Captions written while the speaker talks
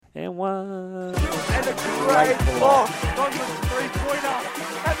And one. And a great block. Not just a three-pointer.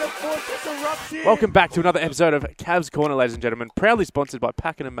 And the fortress erupts here. Welcome back to another episode of Cavs Corner, ladies and gentlemen. Proudly sponsored by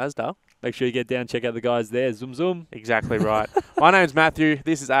Packin' and Mazda. Make sure you get down, check out the guys there. Zoom, zoom. Exactly right. My name's Matthew.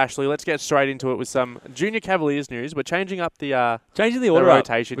 This is Ashley. Let's get straight into it with some Junior Cavaliers news. We're changing up the Changing the order up.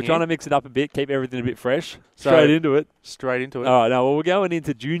 rotation We're here. trying to mix it up a bit, keep everything a bit fresh. Straight into it. Straight into it. All right, now we're going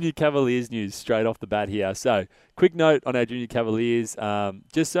into Junior Cavaliers news straight off the bat here. So, quick note on our Junior Cavaliers.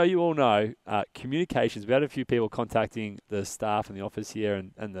 Just so you all know, communications. We had a few people contacting the staff in the office here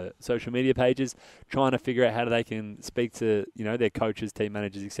and the social media pages, trying to figure out how they can speak to their coaches, team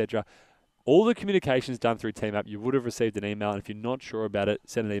managers, etc. All the communications done through Team App, you would have received an email, and if you're not sure about it,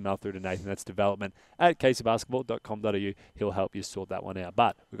 send an email through to Nathan. That's development@kcbasketball.com.au. He'll help you sort that one out.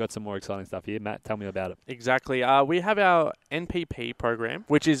 But we've got some more exciting stuff here. Matt, tell me about it. Exactly. We have our NPP program,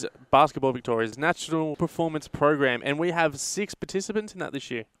 which is Basketball Victoria's National Performance Program, and we have 6 participants in that this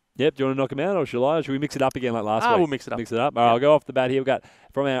year. Yep, do you want to knock them out, or shall I? Or should we mix it up again like last week? We'll mix it up. Mix it up. All right, I'll go off the bat here. We've got,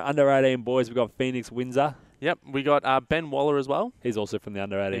 from our under-18 boys, we've got Phoenix Windsor. Yep, we got Ben Waller as well. He's also from the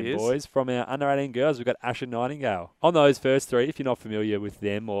under-18 He is. boys. From our under-18 girls, we've got Asher Nightingale. On those first 3, if you're not familiar with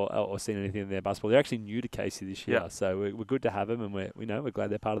them or seen anything in their basketball, they're actually new to Casey this year. Yep. So we're good to have them, and we're glad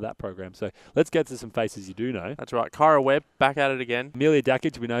they're part of that program. So let's get to some faces you do know. That's right. Kyra Webb, back at it again. Amelia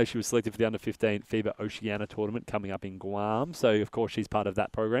Dakic, we know she was selected for the under-15 FIBA Oceania tournament coming up in Guam. So, of course, she's part of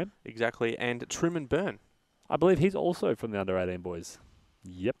that program. Exactly. And Truman Byrne. I believe he's also from the under-18 boys.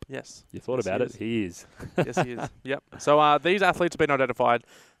 Yep. Yes. You thought about it. He is. Yes, he is. Yep. So these athletes have been identified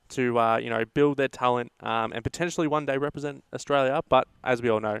to build their talent and potentially one day represent Australia. But as we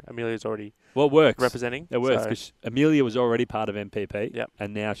all know, Amelia's already Well, it works. representing. It works So- because Amelia was already part of MPP, Yep.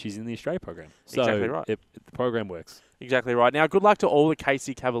 and now she's in the Australia program. So Exactly right. The program works. Exactly right. Now, good luck to all the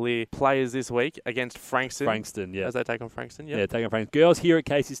Casey Cavalier players this week against Frankston. Frankston, yeah. As they take on Frankston. Yep. Yeah, taking Frankston. Girls here at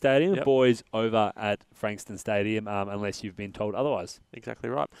Casey Stadium, Yep. boys over at Frankston Stadium, unless you've been told otherwise. Exactly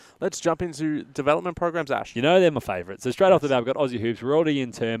right. Let's jump into development programs, Ash. You know they're my favourite. So straight off the Yes. bat, we've got Aussie Hoops. We're already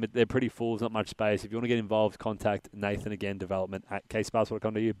in term. They're pretty full. There's not much space. If you want to get involved, contact Nathan again,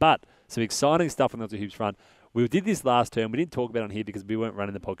 development@kcbasketball.com.au. But some exciting stuff on the Aussie Hoops front. We did this last term. We didn't talk about it on here because we weren't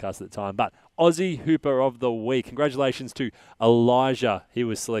running the podcast at the time. But Aussie Hooper of the Week. Congratulations to Elijah. He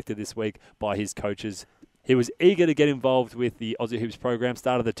was selected this week by his coaches. He was eager to get involved with the Aussie Hoops program.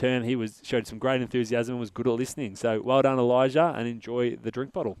 Start of the term, he showed some great enthusiasm and was good at listening. So well done, Elijah, and enjoy the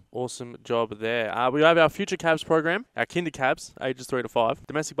drink bottle. Awesome job there. We have our Future Cavs program, our Kinder Cavs, ages 3 to 5.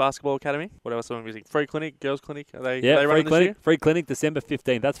 Domestic Basketball Academy. What else are we missing? Free clinic, girls clinic. Are they Yeah, running this year? free clinic, December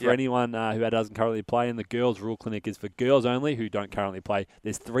 15th. That's for Yep. anyone who doesn't currently play. And the girls' rule clinic is for girls only who don't currently play.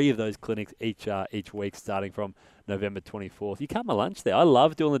 There's 3 of those clinics each week, starting from November 24th. You cut my lunch there. I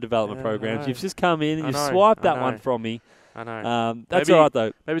love doing the development Yeah, programs. I know. You've just come in and I you've know, swiped I that one know. from me. I know. That's Maybe- all right,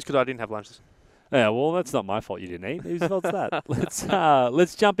 though. Maybe it's because I didn't have lunch. Yeah, well, that's not my fault you didn't eat. Whose fault's that?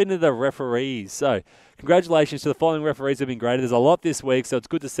 Let's jump into the referees. So, congratulations to the following referees who have been graded. There's a lot this week, so it's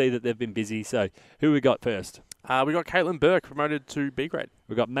good to see that they've been busy. So, who we got first? We got Caitlin Burke promoted to B grade.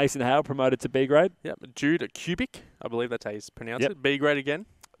 We've got Mason Hale promoted to B grade. Yep. Jude Kubik, I believe that's how you pronounce Yep. it. B grade again.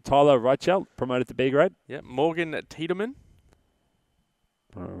 Tyler Reichel promoted to B grade. Yep. Morgan Tiedemann.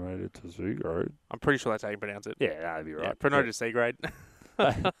 Promoted to C grade. I'm pretty sure that's how you pronounce it. Yeah, that'd be right. Yeah, promoted to C grade.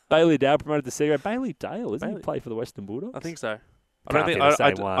 Bailey Dale promoted to C grade. Bailey Dale, isn't Bailey. he play for the Western Bulldogs? I think so. Can't be the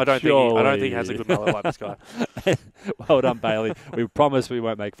same one. I don't think he has a good mullet like this guy. Well done, Bailey. We promise we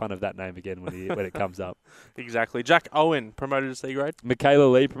won't make fun of that name again when it comes up. Exactly. Jack Owen promoted to C grade.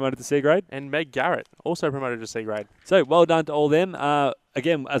 Michaela Lee promoted to C grade. And Meg Garrett also promoted to C grade. So well done to all them.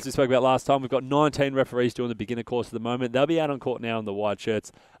 Again, as we spoke about last time, we've got 19 referees doing the beginner course at the moment. They'll be out on court now in the white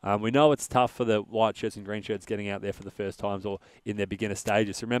shirts. We know it's tough for the white shirts and green shirts getting out there for the first times or in their beginner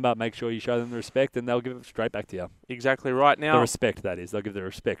stages. So remember, make sure you show them the respect and they'll give it straight back to you. Exactly right. Now, The respect, that is. They'll give the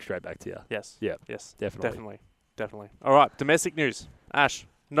respect straight back to you. yes. Yeah, Yes. definitely. Definitely. All right. Domestic news. Ash,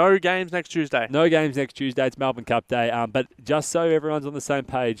 no games next Tuesday. No games next Tuesday. It's Melbourne Cup Day. But just so everyone's on the same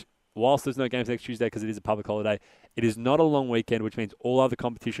page, whilst there's no games next Tuesday because it is a public holiday, it is not a long weekend, which means all other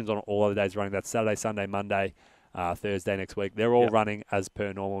competitions on all other days running. That's Saturday, Sunday, Monday, Thursday next week. They're all running as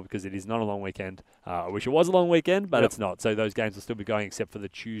per normal because it is not a long weekend. I wish it was a long weekend, but it's not. So those games will still be going except for the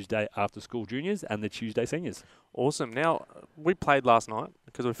Tuesday after school juniors and the Tuesday seniors. Awesome. Now, we played last night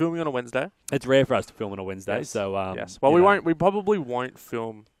because we're filming on a Wednesday. It's rare for us to film on a Wednesday. Yes. So yes. Well, we probably won't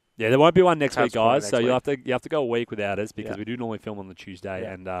film. Yeah, there won't be one next Cavs week, Corner guys. next So you week. have to go a week without us because Yeah. we do normally film on the Tuesday,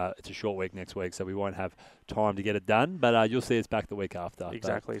 Yeah. and it's a short week next week, so we won't have time to get it done. But you'll see us back the week after. But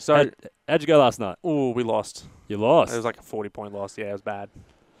Exactly. So, how'd you go last night? we lost. You lost. It was like a 40-point loss. Yeah, it was bad.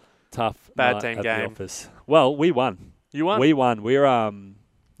 Tough. Bad night team at game. The office. Well, we won. You won? We won. We're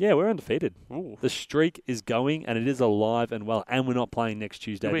Yeah, we're undefeated. Ooh. The streak is going, and it is alive and well. And we're not playing next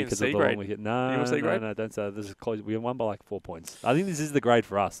Tuesday You'll be in because C of the grade. long weekend. You in C grade? No, don't say that. This is close. We won by like 4 points. I think this is the grade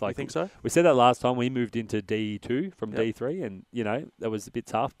for us. Like, You think so? We said that last time we moved into D2 from Yep. D3, and that was a bit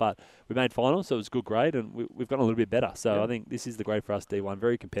tough, but we made finals, so it was a good grade, and we've gotten a little bit better. So Yeah. I think this is the grade for us. D1,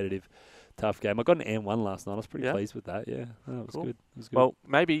 very competitive, tough game. I got an M1 last night. I was pretty Yeah. pleased with that. Yeah, it was Cool. good. It was good. Well,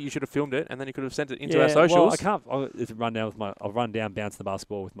 maybe you should have filmed it and then you could have sent it into yeah, our socials. Well, I can't. I'll run down, bounce the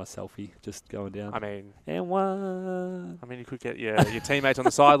basketball with my selfie, just going down. I mean, M1. you could get your teammates on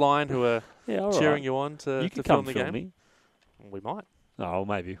the sideline who are Yeah, all cheering right. you on to You can film come the film game. me. We might. Oh,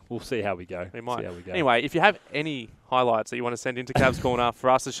 maybe. We'll see how we go. We might. See how we go. Anyway, if you have any highlights that you want to send into Cavs Corner for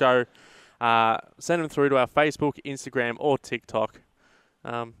us to show, send them through to our Facebook, Instagram, or TikTok.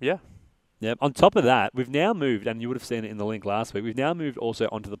 Yeah. Yep. On top of that, we've now moved, and you would have seen it in the link last week, we've now moved also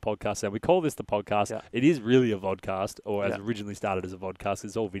onto the podcast. Now, we call this the podcast. Yeah. It is really a vodcast, or as Yeah. originally started as a vodcast.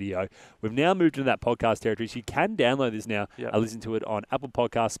 It's all video. We've now moved into that podcast territory, so you can download this now Yeah. and listen to it on Apple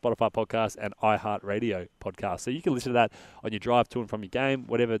Podcasts, Spotify Podcasts, and iHeartRadio Podcasts. So you can listen to that on your drive to and from your game,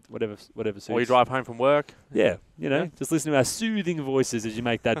 whatever suits. Or you drive home from work. Yeah, Yeah. just listen to our soothing voices as you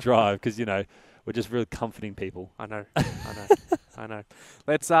make that drive, because, we're just really comforting people. I know. I know.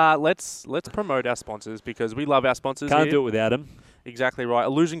 Let's promote our sponsors because we love our sponsors. Can't here. do it without them. Exactly right.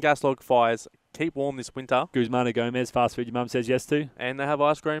 Illusion Gas Log Fires keep warm this winter, Guzmano Gomez, fast food your mum says yes to. and they have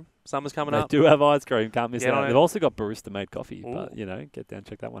ice cream. Summer's coming They up. do have ice cream, can't miss Get that. on it. They've also got barista-made coffee, Ooh. but, get down,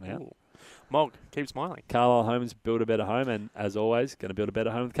 check that one out. Ooh. Mog, keep smiling. Carlisle Homes, build a better home, and as always, going to build a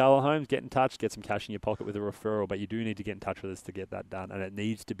better home with Carlisle Homes. Get in touch, get some cash in your pocket with a referral, but you do need to get in touch with us to get that done, and it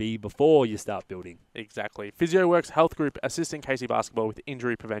needs to be before you start building. Exactly. PhysioWorks Health Group assisting Casey Basketball with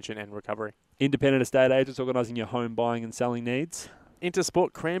injury prevention and recovery. Independent estate agents organising your home buying and selling needs.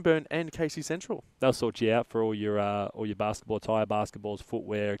 Intersport Cranbourne and Casey Central. They'll sort you out for all your basketball attire, basketballs,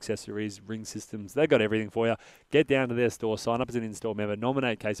 footwear, accessories, ring systems. They've got everything for you. Get down to their store, sign up as an in-store member,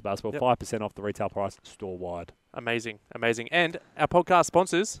 nominate Casey Basketball, Yep. 5% off the retail price store-wide. Amazing. And our podcast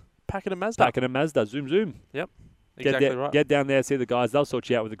sponsors, Packet and Mazda. Packet and Mazda, zoom. Exactly right. Get down there, see the guys. They'll sort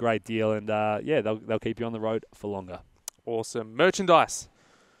you out with a great deal, and they'll keep you on the road for longer. Awesome. Merchandise.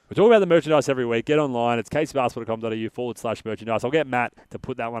 We talk about the merchandise every week. Get online. It's casebasketball.com.au/merchandise. I'll get Matt to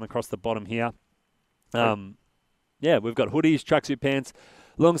put that one across the bottom here. We've got hoodies, tracksuit pants,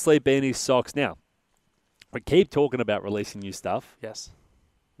 long sleeve beanies, socks. Now, we keep talking about releasing new stuff. Yes,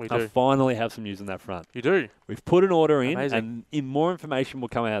 we I do. finally have some news on that front. You do. We've put an order in, Amazing. and more information will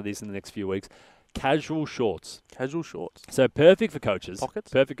come out of this in the next few weeks. Casual shorts. Casual shorts. So perfect for coaches. Pockets?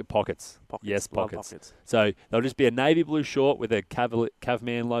 Perfect for pockets. Pockets. Yes, Love pockets. So they'll just be a navy blue short with a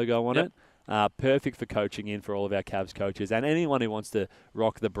Cavman logo on Yep. it. Perfect for coaching in for all of our Cavs coaches and anyone who wants to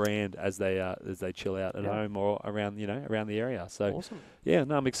rock the brand as they chill out at Yeah. home or around the area. So Awesome.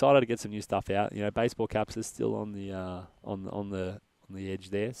 I'm excited to get some new stuff out. Baseball caps are still on the on the edge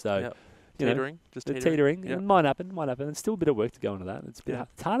there. So Yep. you know, Teetering. Just the teetering. teetering. Yep. It might happen. It's still a bit of work to go into that. Yeah.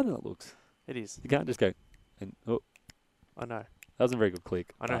 It's harder than it looks. It is. You can't just go and I know. that wasn't a very good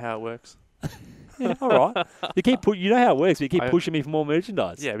click. I know how it works. Yeah, all right. You know how it works, but you keep pushing me for more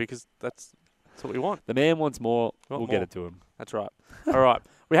merchandise. Yeah, because that's what we want. The man wants more. Want We'll more. get it to him. That's right. All right.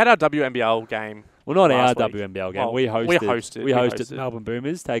 We had our WNBL game. Well, not our last week. WNBL game. Well, we hosted. we hosted. Melbourne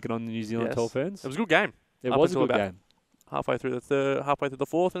Boomers taking on the New Zealand Yes. Tall Ferns. It was a good game. It up was a until good about game. Halfway through the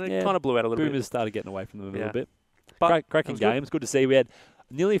fourth, and it Yeah. kind of blew out a little Boomers started getting away from them a Yeah. little bit. But Cracking it was good. game. It's good to see. We had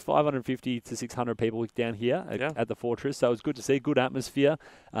nearly 550 to 600 people down here Yeah. at the Fortress, so it was good to see. Good atmosphere.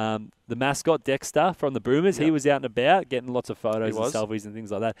 The mascot, Dexter, from the Boomers, he Yeah. was out and about getting lots of photos He and was. selfies and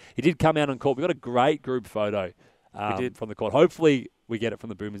things like that. He did come out on court. We got a great group photo did. from the court. Hopefully we get it from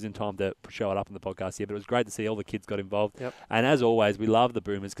the Boomers in time to show it up in the podcast here, but it was great to see all the kids got involved. Yep. And as always, we love the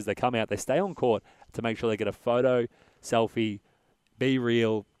Boomers because they come out, they stay on court to make sure they get a photo, selfie, be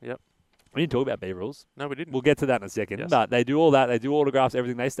real. Yep. We didn't talk about B-reels. No, we didn't. We'll get to that in a second. Yes. But they do all that. They do autographs,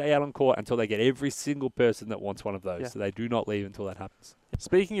 everything. They stay out on court until they get every single person that wants one of those. Yeah. So they do not leave until that happens.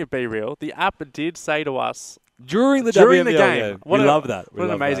 Speaking of Be Real, the app did say to us During the during the WNBL game. we love that. What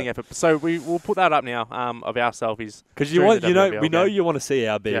an amazing effort. So we'll put that up now of our selfies. Because during the WNBL we know game. you want to see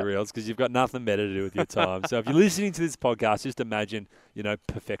our Yeah. B-reels because you've got nothing better to do with your time. So if you're listening to this podcast, just imagine,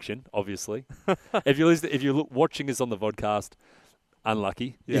 perfection, obviously. If you're watching us on the vodcast,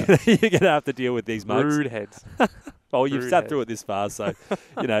 unlucky. Yeah. You're going to have to deal with these mugs. Rude heads. Well, you've Rude sat head. through it this far, so,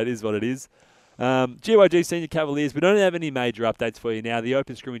 it is what it is. GYG Senior Cavaliers, we don't have any major updates for you now. The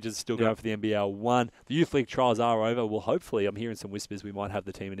open scrimmages are still going for the NBL 1. The Youth League trials are over. Well, hopefully, I'm hearing some whispers we might have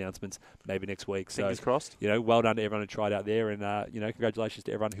the team announcements maybe next week. Fingers so, crossed. Well done to everyone who tried out there. And, congratulations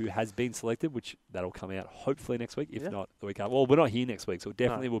to everyone who has been selected, which that'll come out hopefully next week, if not the week after. Well, we're not here next week, so it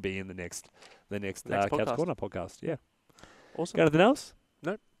definitely will be in the next Cavs Corner podcast. Yeah. Awesome. Got anything else?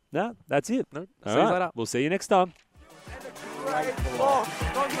 Nope. No, that's it. Nope. All See you right. later. We'll see you next time. Great block.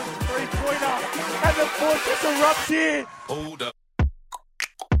 Not just a three-pointer. And the fortress erupts here. Hold up.